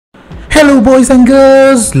Hello boys and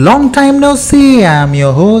girls, long time no see. I'm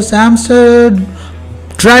your host Amsterdam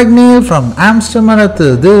from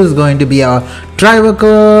Amstermadathil. This is going to be our driver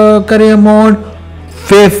career mode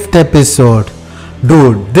 5th episode.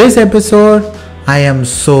 Dude, this episode I am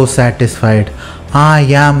so satisfied. I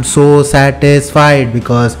am so satisfied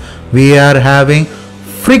because we are having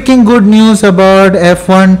freaking good news about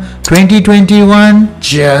F1 2021.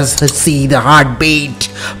 Just see the heartbeat.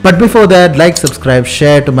 But before that, like, subscribe,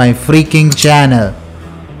 share to my freaking channel.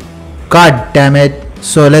 God damn it.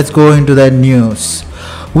 So let's go into the news.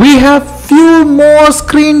 We have few more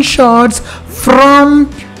screenshots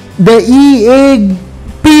from the EA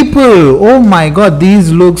people. Oh my god,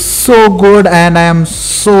 these look so good and I am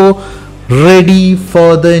so ready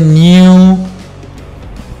for the new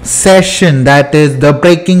session, that is the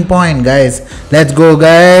breaking point, guys. Let's go,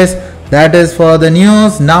 guys. That is for the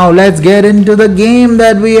news. Now let's get into the game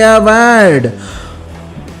that we have had.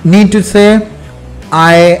 Need to say,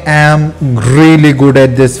 I am really good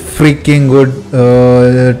at this freaking good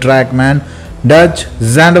track, man. Dutch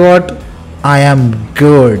Zandvoort, I am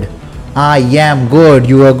good. I am good.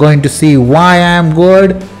 You are going to see why I am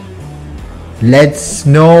good. Let's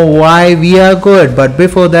know why we are good. But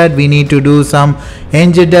before that, we need to do some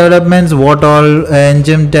engine developments, what all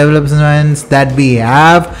engine developments that we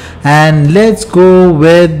have, and let's go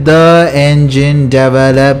with the engine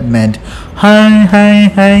development.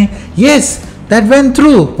 Hi. Yes, that went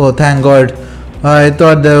through. Oh, thank god. I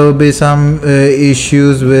thought there would be some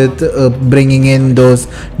issues with bringing in those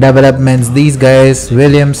developments. These guys,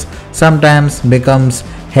 Williams, sometimes becomes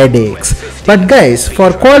headaches. But guys,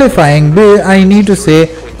 for qualifying, I need to say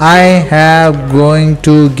I have going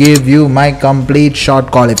to give you my complete short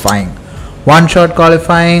qualifying. One shot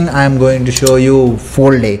qualifying, I am going to show you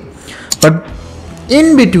full day. But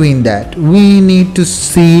in between that, we need to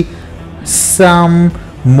see some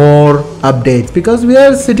more updates because we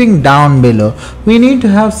are sitting down below. We need to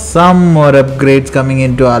have some more upgrades coming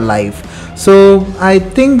into our life. So I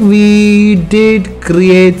think we did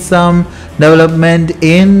create some development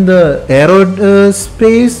in the aero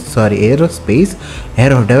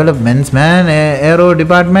developments, man, aero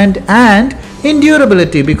department, and in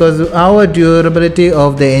durability, because our durability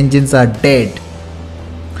of the engines are dead.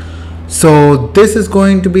 So this is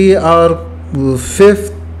going to be our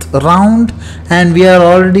 5th round and we are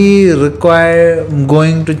already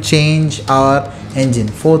going to change our engine.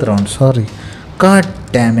 4th round, sorry, god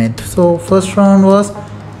damn it. So first round was,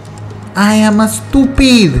 I am a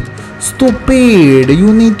stupid.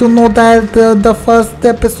 You need to know that the first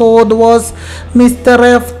episode was Mr.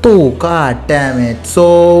 F2. God damn it.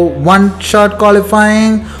 So one shot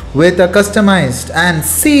qualifying with a customized, and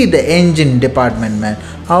see the engine department, man.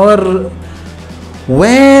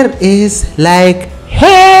 Where is like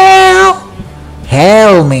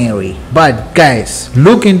Hail Mary. But guys,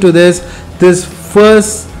 look into this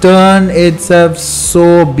first turn itself,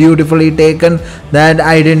 so beautifully taken that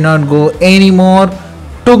I did not go anymore.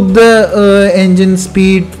 Took the engine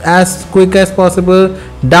speed as quick as possible,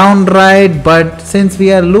 down right. But since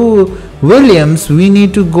we are Williams, we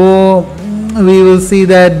need to go. We will see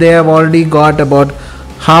that they have already got about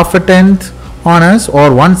half a tenth on us,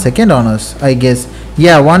 or 1 second on us, I guess.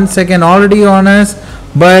 Yeah, 1 second already on us.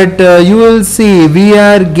 But you will see we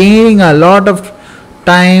are gaining a lot of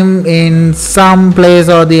time in some place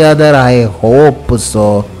or the other. I hope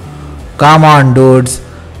so. Come on, dudes.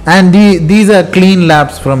 And these are clean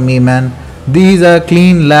laps from me, man. These are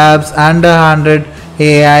clean laps, under 100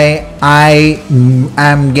 AI. I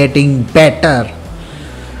am getting better.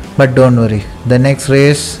 But don't worry, the next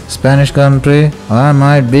race, Spanish country, I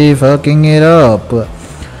might be fucking it up.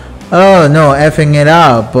 Oh no, effing it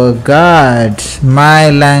up. God, my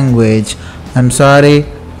language. I'm sorry,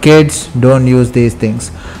 kids, don't use these things.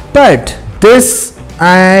 But this,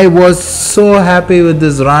 I was so happy with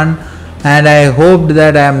this run. And I hoped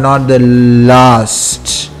that I am not the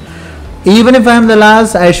last. Even if I am the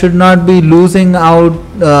last, I should not be losing out.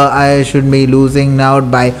 I should be losing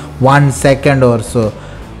out by 1 second or so.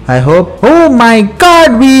 I hope. Oh my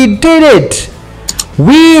god, we did it!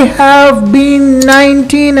 We have been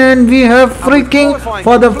 19 and we have freaking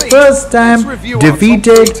for the first time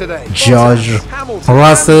defeated George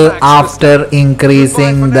Russell after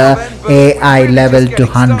increasing the AI level to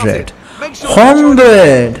 100.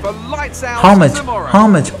 100. How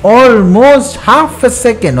much? Almost half a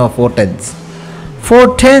second or 4 tenths.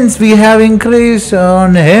 4 tenths we have increased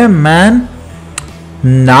on him, man.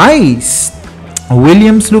 Nice.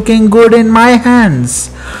 Williams looking good in my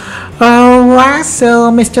hands. Oh,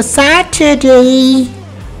 Russell, Mr. Saturday.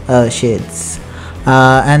 Oh, shits.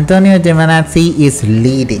 Antonio Giovinazzi is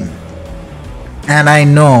leading. And I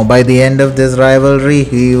know by the end of this rivalry,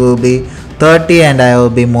 he will be 30 and I will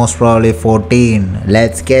be most probably 14.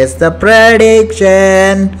 Let's guess the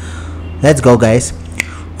prediction. Let's go, guys.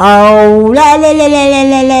 Oh, la la la la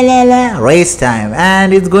la la la la. Race time,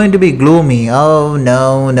 and it's going to be gloomy. Oh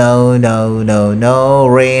no, no, no, no, no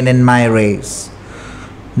rain in my race.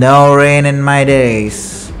 No rain in my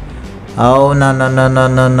days. Oh no, no, no, no,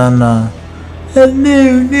 no, no, no. No,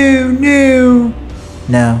 no, no.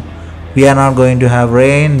 No, we are not going to have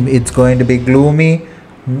rain. It's going to be gloomy,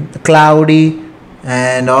 cloudy,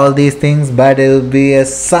 and all these things, but it will be a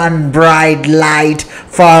sun bright light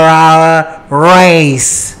for our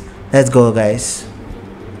race. Let's go, guys.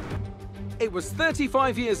 It was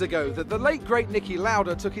 35 years ago that the late great Niki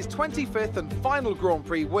Lauda took his 25th and final Grand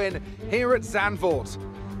Prix win here at Zandvoort.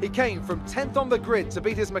 He came from 10th on the grid to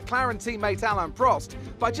beat his McLaren teammate Alain Prost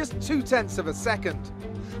by just 0.2 of a second.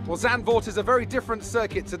 Well, Zandvoort is a very different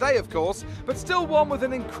circuit today, of course, but still one with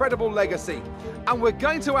an incredible legacy. And we're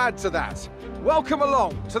going to add to that. Welcome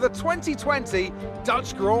along to the 2020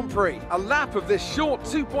 Dutch Grand Prix. A lap of this short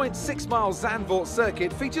 2.6 mile Zandvoort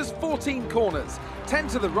circuit features 14 corners, 10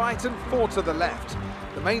 to the right and 4 to the left.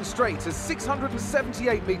 The main straight is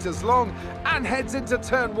 678 metres long and heads into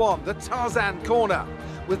turn 1, the Tarzan corner.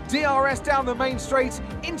 With DRS down the main straight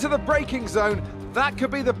into the braking zone, that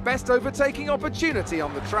could be the best overtaking opportunity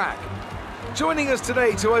on the track. Joining us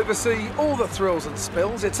today to oversee all the thrills and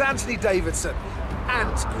spills, it's Anthony Davidson.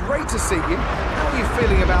 And great to see you. How are you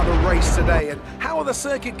feeling about the race today, and how are the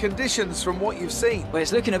circuit conditions from what you've seen? Well,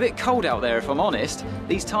 it's looking a bit cold out there, if I'm honest.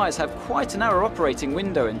 These tyres have quite a narrow operating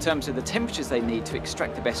window in terms of the temperatures they need to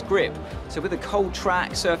extract the best grip. So with a cold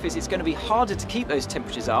track surface, it's going to be harder to keep those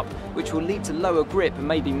temperatures up, which will lead to lower grip and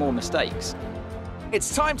maybe more mistakes.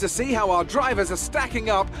 It's time to see how our drivers are stacking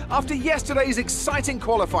up after yesterday's exciting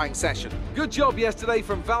qualifying session. Good job yesterday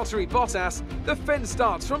from Valtteri Bottas. The Finn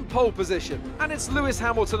starts from pole position, and it's Lewis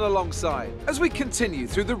Hamilton alongside. As we continue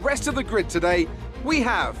through the rest of the grid today, we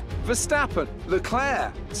have Verstappen,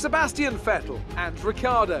 Leclerc, Sebastian Vettel and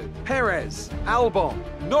Ricciardo, Perez, Albon,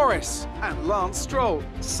 Norris and Lance Stroll,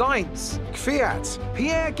 Sainz, Kvyat,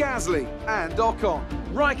 Pierre Gasly and Ocon,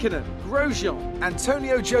 Raikkonen, Grosjean,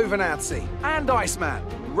 Antonio Giovinazzi and Iceman,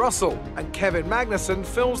 Russell and Kevin Magnussen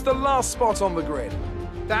fills the last spot on the grid.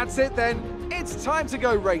 That's it then, it's time to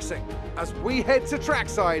go racing as we head to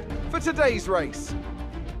trackside for today's race.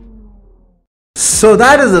 So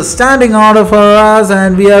that is the standing order for us,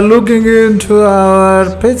 and we are looking into our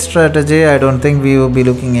pit strategy. I don't think we will be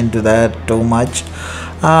looking into that too much.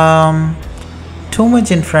 Too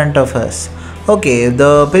much in front of us. Okay,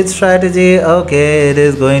 the pit strategy, okay, it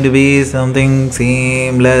is going to be something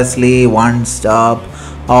seamlessly one stop,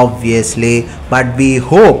 obviously, but we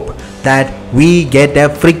hope that we get a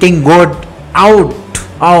freaking good out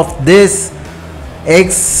of this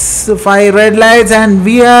X5 red lights, and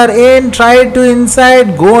we are in. Try to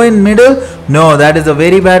inside, go in middle. No, that is a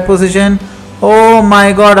very bad position. Oh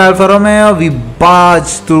my god, Alfa Romeo, we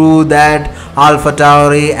barged through that Alpha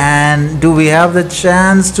Tauri, and do we have the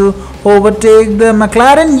chance to overtake the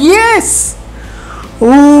McLaren? Yes!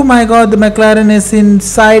 Oh my god, the McLaren is in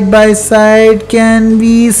side by side. Can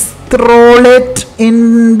we stroll it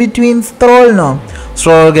in between? Stroll? No.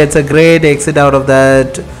 Stroll gets a great exit out of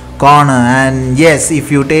that corner, and yes,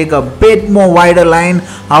 if you take a bit more wider line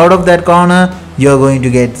out of that corner, you're going to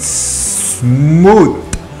get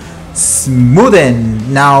smoothened.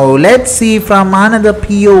 Now let's see from another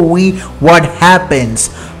POV what happens.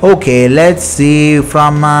 Okay, let's see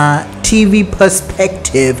from a TV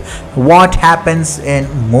perspective what happens in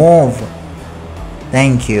move.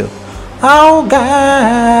 Thank you. Oh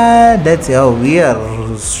god, that's how we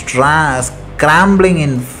are scrambling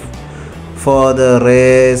in for the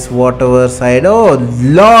race, whatever side. Oh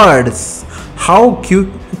lords, how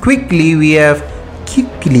quickly we have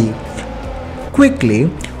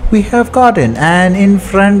gotten. And in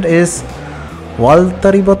front is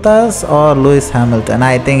Valtteri Bottas or Lewis Hamilton.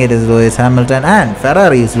 I think it is Lewis Hamilton, and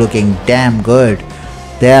Ferrari is looking damn good.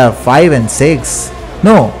 They are 5 and 6,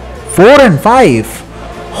 no, 4 and 5.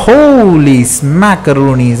 Holy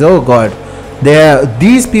smackaroonies. Oh god,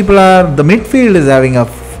 these people are, the midfield is having a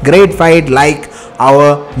great fight like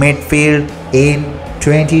our midfield in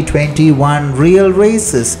 2021 real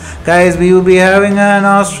races. Guys, we will be having an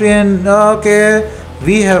Austrian. Okay,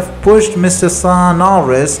 we have pushed Mr.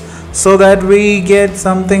 Norris so that we get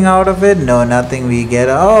something out of it. No, nothing we get.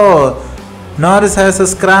 Oh, Norris has a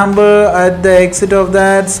scramble at the exit of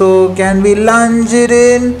that, so can we lunge it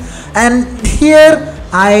in? And here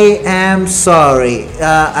I am sorry,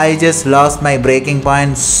 I just lost my braking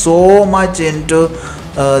point so much into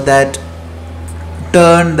that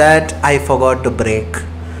turn that I forgot to brake.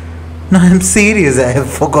 No, I'm serious. I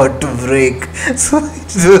forgot to brake. So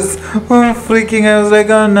it was freaking. I was like,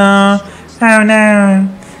 oh no, oh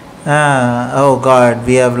no. Oh god,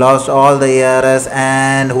 we have lost all the ARS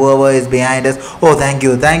and whoever is behind us. Oh, thank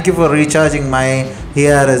you for recharging my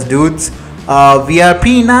ARS, dudes. We are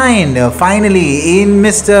P9 finally in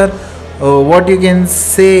Mr. What you can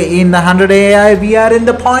say in the 100 AI. We are in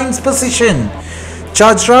the points position.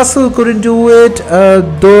 George Russell couldn't do it,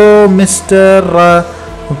 though Mr.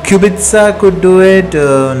 Kubica could do it,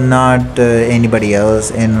 not anybody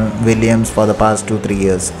else in Williams for the past 2-3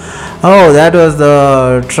 years. Oh, that was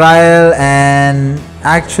the trial, and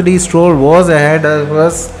actually Stroll was ahead of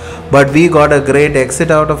us, but we got a great exit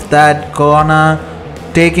out of that corner,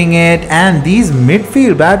 taking it. And these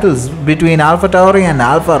midfield battles between Alfa Tauri and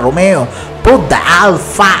Alfa Romeo, both the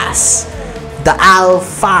Alfas, the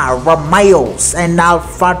Alfa Romeos and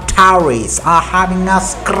Alfa Tauris are having a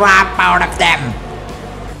scrap out of them.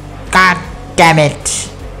 God damn it.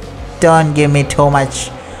 Don't give me too much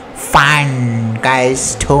fun,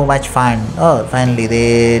 guys. Too much fun. Oh, finally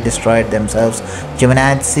they destroyed themselves.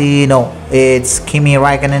 Giovinazzi, no, it's Kimi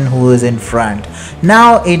Raikkonen who is in front.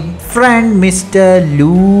 Now in front, Mr.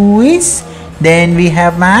 Lewis. Then we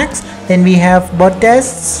have Max. Then we have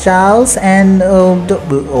Bottas, Charles, and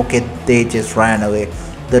okay, they just ran away.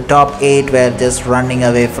 The top 8 were just running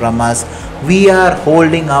away from us. We are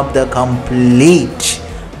holding up the complete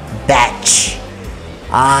batch.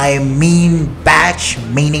 I mean batch,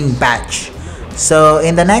 meaning batch. So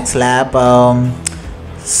in the next lap,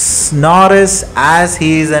 Norris, as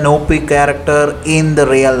he is an OP character in the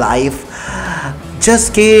real life,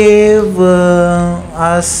 just gave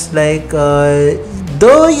us like,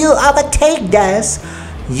 though you overtake us,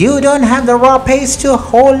 you don't have the raw pace to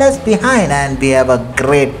hold us behind. And we have a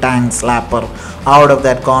great tank slapper out of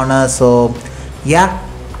that corner. So yeah,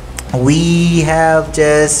 we have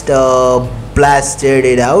just blasted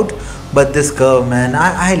it out. But this curve, man,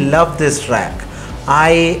 I love this track.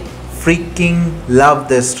 I freaking love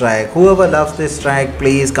this track. Whoever loves this track,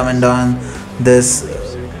 please comment on this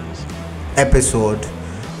episode.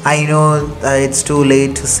 I know it's too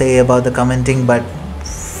late to say about the commenting, but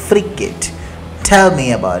freak it. Tell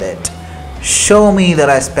me about it. Show me the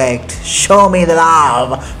respect. Show me the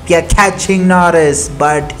love. We are catching Norris,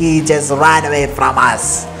 but he just ran away from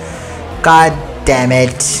us. God damn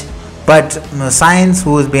it. But Sainz,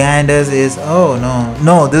 who is behind us, is, oh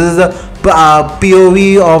no, this is a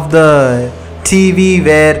POV of the TV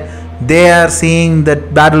where they are seeing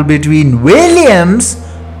that battle between Williams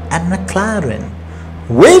and McLaren.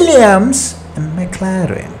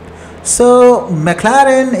 So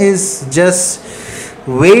McLaren is just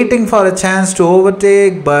waiting for a chance to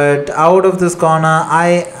overtake, but out of this corner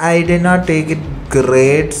I did not take it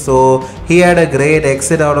great. So he had a great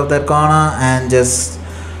exit out of that corner, and just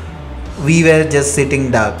we were just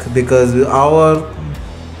sitting duck because our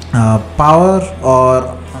power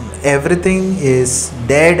or everything is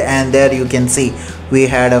dead. And there you can see we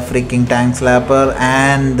had a freaking tank slapper,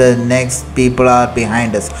 and the next people are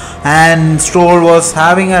behind us. And Stroll was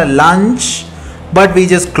having a lunch, but we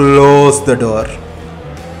just closed the door.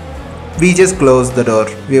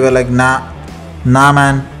 We were like, nah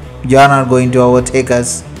man, you're not going to overtake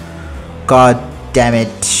us. God damn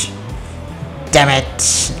it.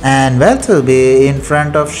 And Vettel will be in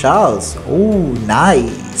front of Charles. Oh,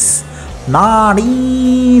 nice.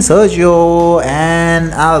 Sergio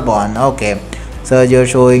and Albon. Okay, Sergio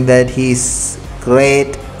showing that he's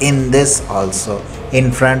great in this also,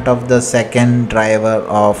 in front of the second driver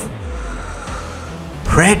of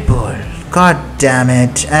Red Bull. God damn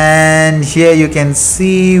it. And here you can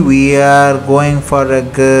see we are going for a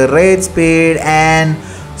great speed, and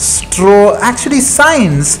Stroll, actually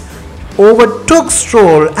Sainz overtook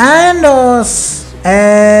Stroll and us,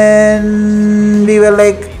 and we were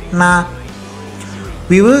like, nah,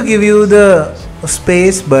 we will give you the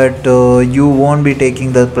space, but you won't be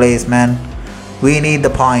taking the place, man. We need the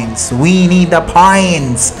points.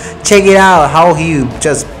 Check it out how he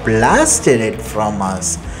just blasted it from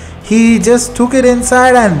us. He just took it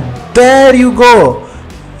inside, and there you go.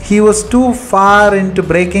 He was too far into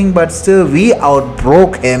braking, but still we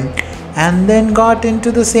outbroke him and then got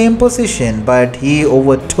into the same position, but he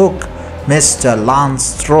overtook Mr. Lance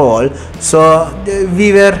Stroll. So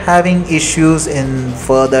we were having issues in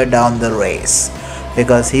further down the race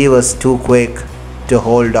because he was too quick to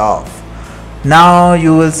hold off. Now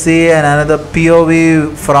you will see another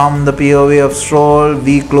POV from the POV of Stroll.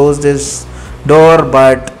 We closed his door,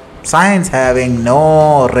 but Sainz having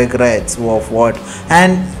no regrets of what.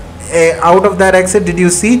 And out of that exit, did you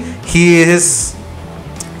see his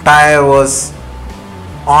tire was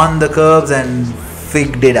on the curbs and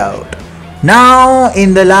figured it out. Now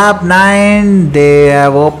in the lap 9 they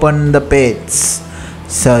have opened the pits.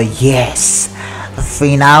 So yes,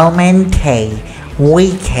 finalmente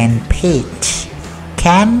we can pit.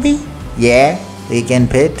 Can we? Yeah, we can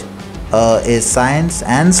pit. Is Science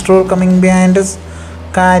and Stroll coming behind us?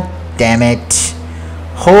 God damn it.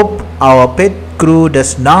 Hope our pit crew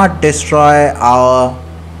does not destroy our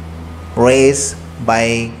race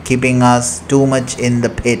by keeping us too much in the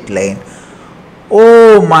pit lane.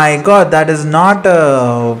 Oh my god, that is not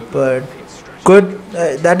a good,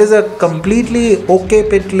 that is a completely okay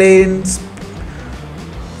pit lane.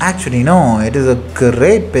 Actually no, it is a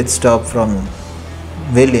great pit stop from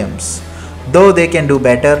Williams. Though they can do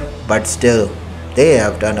better, but still, they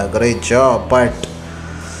have done a great job. But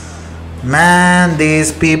man,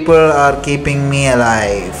 these people are keeping me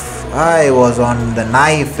alive. I was on the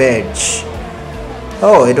knife edge.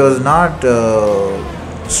 Oh, it was not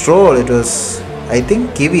Stroll, it was, I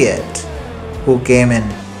think, Kvyat who came in.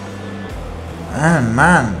 And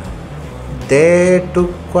man, they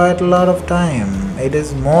took quite a lot of time. It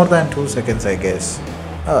is more than 2 seconds, I guess.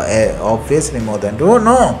 Obviously more than 2. Oh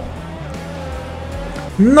no!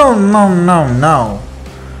 No.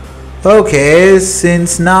 Okay,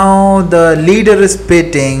 since now the leader is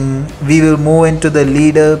pitting, we will move into the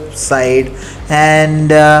leader side,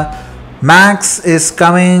 and Max is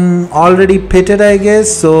coming, already pitted I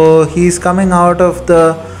guess, so he's coming out of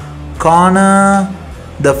the corner,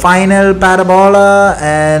 the final parabola,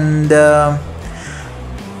 and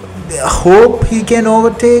hope he can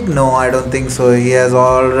overtake. No, I don't think so. He has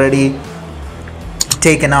already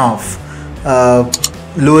taken off.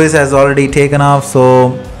 Lewis has already taken off,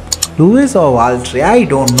 so Lewis or Valtteri, I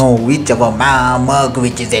don't know whichever Merc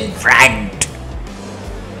which is in front.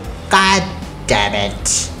 God damn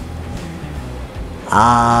it.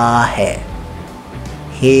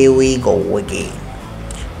 Here we go again.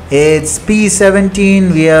 It's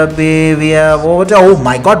P17. We have over. Oh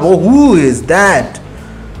my god, who is that?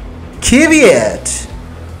 Kvyat.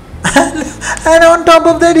 And on top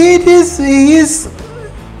of that, he is.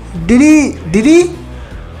 Did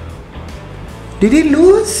he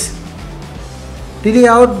lose? Did he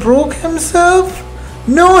outbroke himself?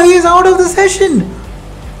 No, he is out of the session.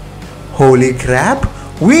 Holy crap.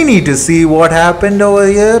 We need to see what happened over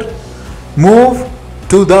here. Move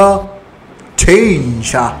to the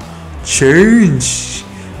change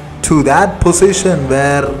to that position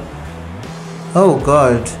where, oh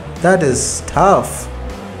god, that is tough.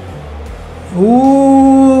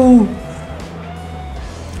 Ooh,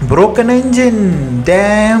 broken engine,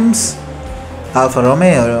 dams. Alfa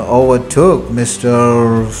Romeo overtook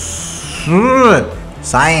Mr.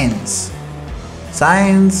 Science,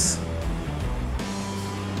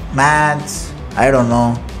 Maths, I don't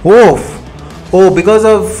know. Oh, because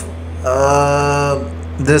of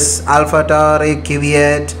this AlphaTauri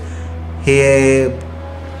Kvyat,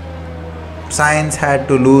 Science had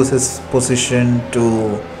to lose his position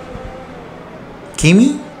to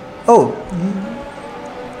Kimi. Oh,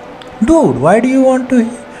 dude, why do you want to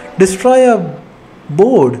destroy a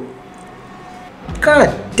board?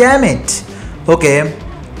 God damn it. Okay,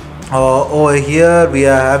 over here we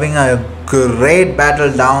are having a great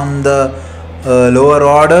battle down the lower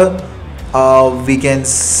order. We can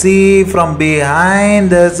see from behind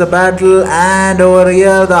there's a battle, and over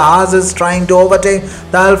here the Haas is trying to overtake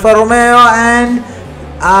the Alfa Romeo, and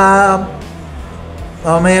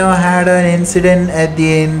Romeo had an incident at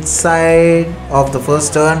the inside of the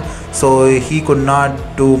first turn, so he could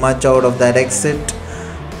not do much out of that exit.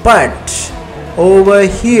 But over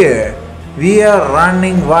here we are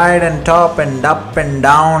running wide and top and up and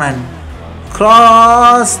down and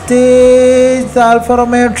cross stage. Alfa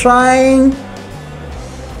Romeo trying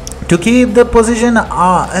to keep the position.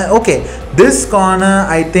 Okay, this corner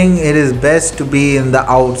I think it is best to be in the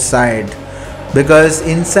outside, because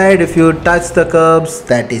inside if you touch the curbs,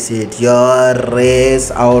 that is it, your race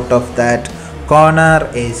out of that corner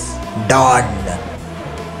is done.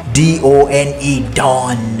 D-O-N-E,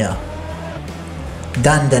 done.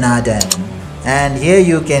 Done. And here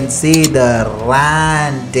you can see the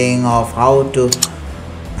ranting of how to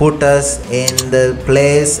put us in the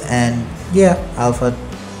place, and yeah, Alfa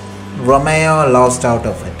Romeo lost out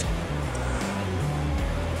of it.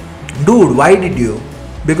 Dude, why did you?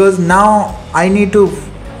 Because now I need to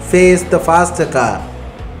face the faster car.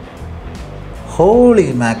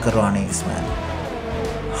 Holy macaronis, man.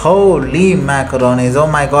 Holy macaronis, oh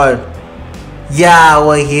my god. Yeah,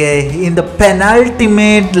 over here in the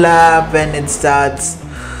penultimate lap when it starts.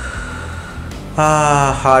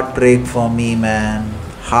 Heartbreak for me, man.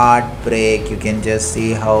 Heartbreak. You can just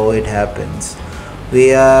see how it happens.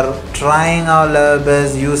 We are trying our level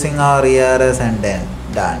best using our ERS and then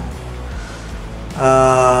done.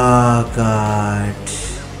 Oh god.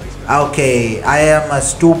 Okay, I am a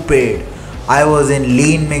stupid. I was in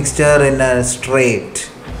lean mixture in a straight.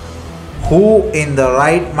 Who in the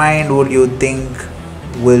right mind would you think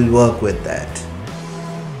will work with that?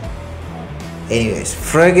 Anyways,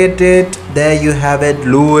 forget it. There you have it.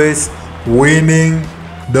 Lewis winning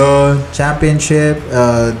the championship,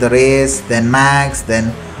 the race, then Max,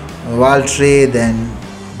 then Valtteri, then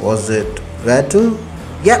was it Vettel?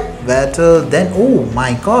 Yeah, Vettel. Then oh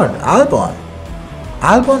my god, Albon.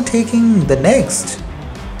 Albon taking the next.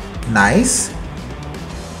 Nice.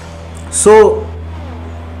 So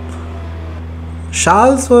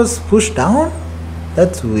Charles was pushed down?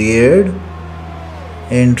 That's weird.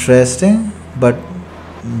 Interesting. But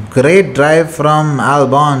great drive from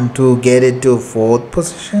Albon to get it to 4th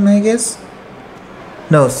position, I guess.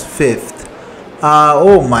 No, 5th.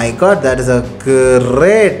 Oh my god, that is a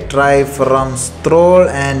great drive from Stroll,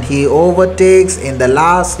 and he overtakes in the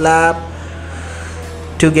last lap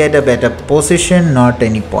to get a better position, not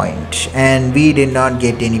any point. And we did not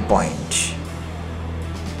get any point.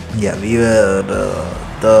 Yeah, we were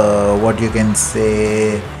the what you can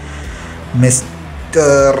say, Mr.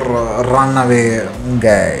 Runaway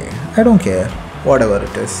guy. I don't care, whatever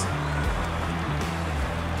it is.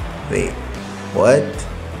 Wait, what?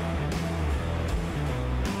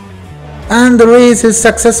 And the race is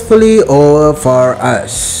successfully over for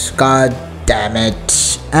us. God damn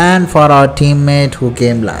it. And for our teammate who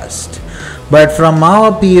came last. But from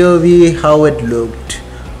our POV, how it looked,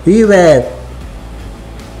 we were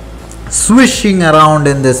swishing around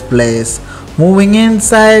in this place, moving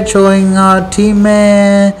inside, showing our team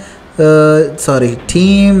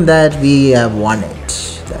that we have won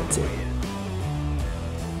it. That's it.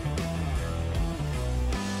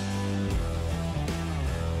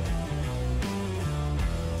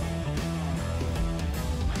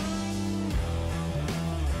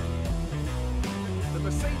 The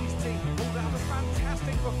Mercedes team pulled out a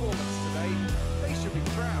fantastic performance today. They should be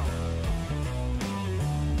proud.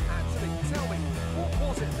 Anthony, tell me, what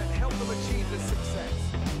was it that helped them achieve this success?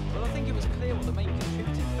 Well, I think it was clear what the main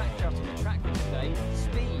contributing factor out on the track was today: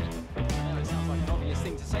 speed. I know it sounds like an obvious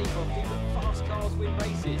thing to say, Bob, but fast cars win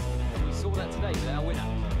races. And we saw that today with our winner.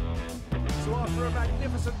 So after a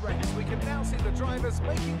magnificent race, we can now see the drivers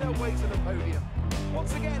making their way to the podium.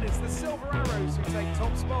 Once again, it's the Silver Arrows who take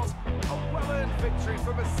top spot. A well-earned victory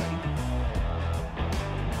for Mercedes.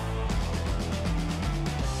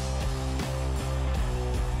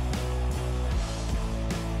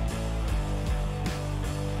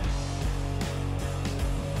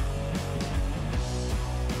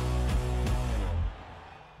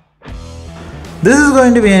 This is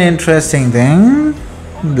going to be an interesting thing.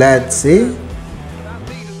 Let's see. That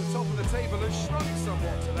lead at the top of the table has shrunk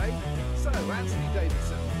somewhat today. So, Anthony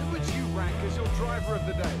Davidson, who would you rank as your driver of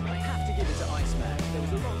the day? I have to give it to Iceman. There was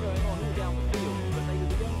a lot going on all down the field, but they were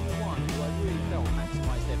the only one who I really felt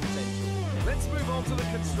maximised their potential. Let's move on to the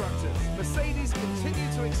constructors. Mercedes continue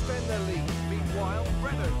to extend their lead. Meanwhile,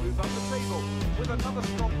 Renault move up the table with another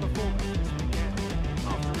strong performance this weekend.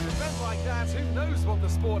 After an event like that, who knows what the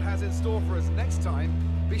sport has in store for us next time?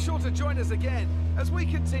 Be sure to join us again as we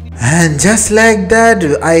continue. And just like that,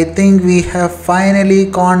 I think we have finally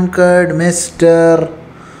conquered Mr.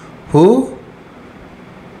 Who?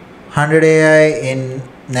 100 AI in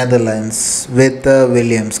Netherlands with the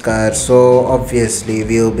Williams car. So obviously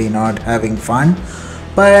we'll be not having fun.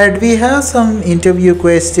 But we have some interview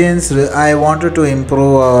questions. I wanted to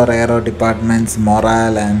improve our aero department's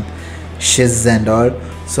morale and shiz and all.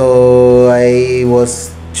 So I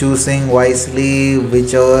was choosing wisely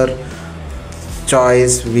whichever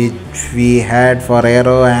choice which we had for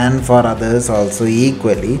aero and for others also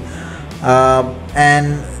equally.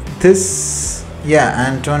 And this, yeah,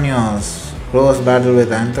 Antonio's close battle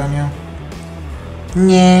with Antonio.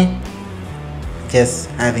 Yeah, just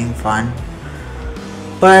having fun.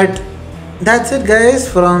 But that's it, guys,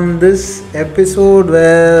 from this episode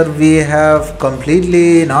where we have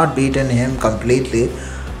completely not beaten him completely.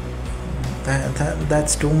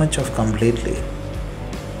 That's too much of completely.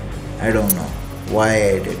 I don't know why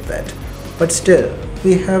I did that. But still,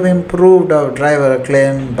 we have improved our driver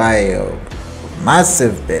acclaim by a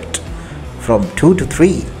massive bit from 2 to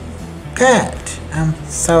 3. God, I'm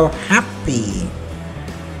so happy.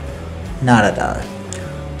 Not at all.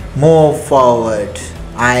 Move forward.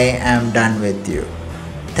 I am done with you.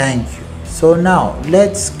 Thank you. So now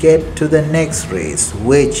let's get to the next race,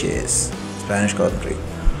 which is Spanish Grand Prix.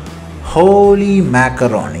 Holy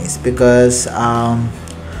macaronis, because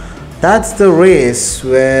That's the race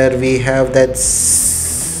where we have that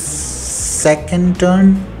second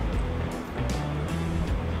turn.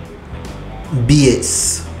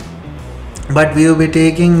 BS. But we will be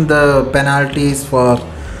taking the penalties for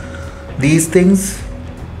these things,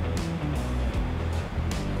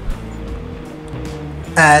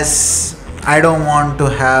 as I don't want to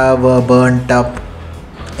have a burnt up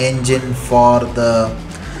engine for the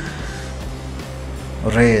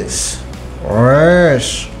race.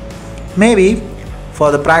 Maybe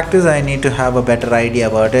for the practice I need to have a better idea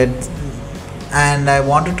about it, and I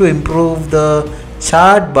wanted to improve the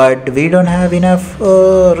chart, but we don't have enough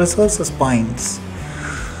resources points.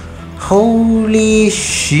 Holy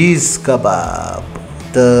shiz kebab.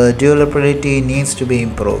 The durability needs to be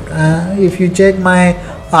improved. If you check my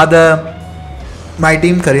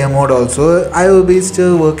team career mode also, I will be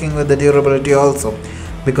still working with the durability also,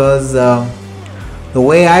 because the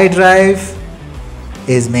way I drive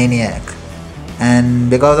is maniac, and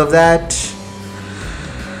because of that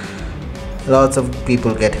lots of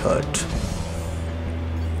people get hurt,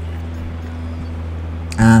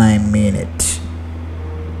 and I mean it.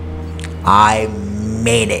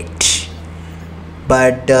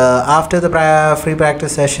 But after the free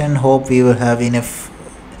practice session, hope we will have enough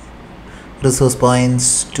resource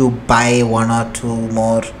points to buy one or two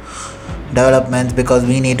more developments, because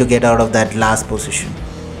we need to get out of that last position.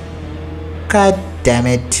 God damn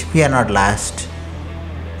it, we are not last.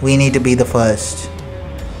 We need to be the first.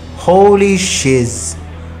 Holy shiz.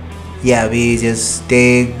 Yeah, we just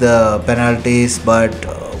take the penalties, but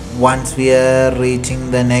once we are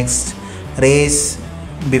reaching the next race,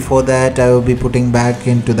 before that I will be putting back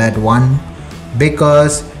into that one,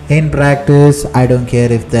 because in practice I don't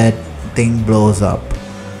care if that thing blows up.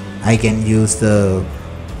 I can use the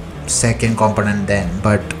second component then,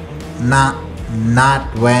 but not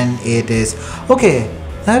when it is okay.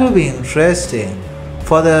 That will be interesting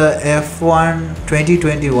for the F1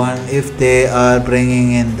 2021 if they are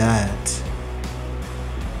bringing in that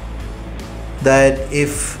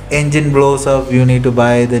if engine blows up you need to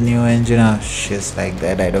buy the new engine or shit like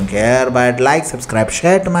that. I don't care, but like, subscribe,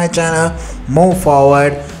 share to my channel, move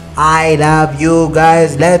forward. I love you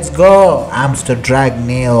guys. Let's go. Amster Drag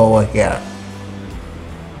Neil over here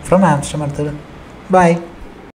from Amstermadathil. Bye.